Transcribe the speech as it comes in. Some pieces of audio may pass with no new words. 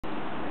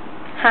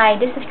Hi,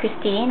 this is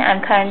Christine. I'm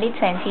currently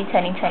 20,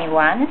 turning 21.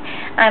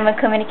 I'm a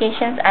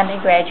communications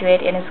undergraduate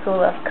in the School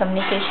of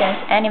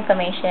Communications and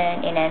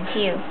Information in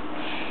NTU.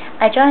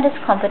 I joined this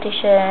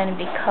competition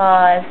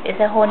because it's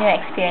a whole new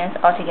experience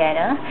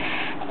altogether,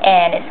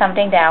 and it's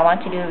something that I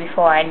want to do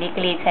before I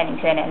legally turn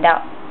into an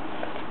adult.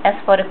 As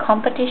for the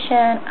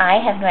competition, I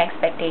have no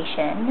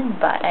expectation,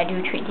 but I do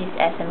treat this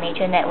as a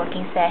major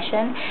networking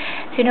session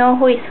to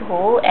know who is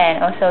who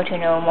and also to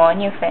know more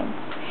new friends.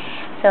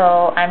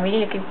 So I'm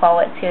really looking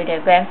forward to the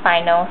grand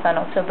finals on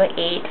October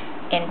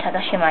 8th in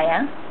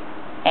Takashimaya,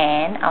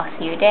 and I'll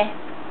see you there.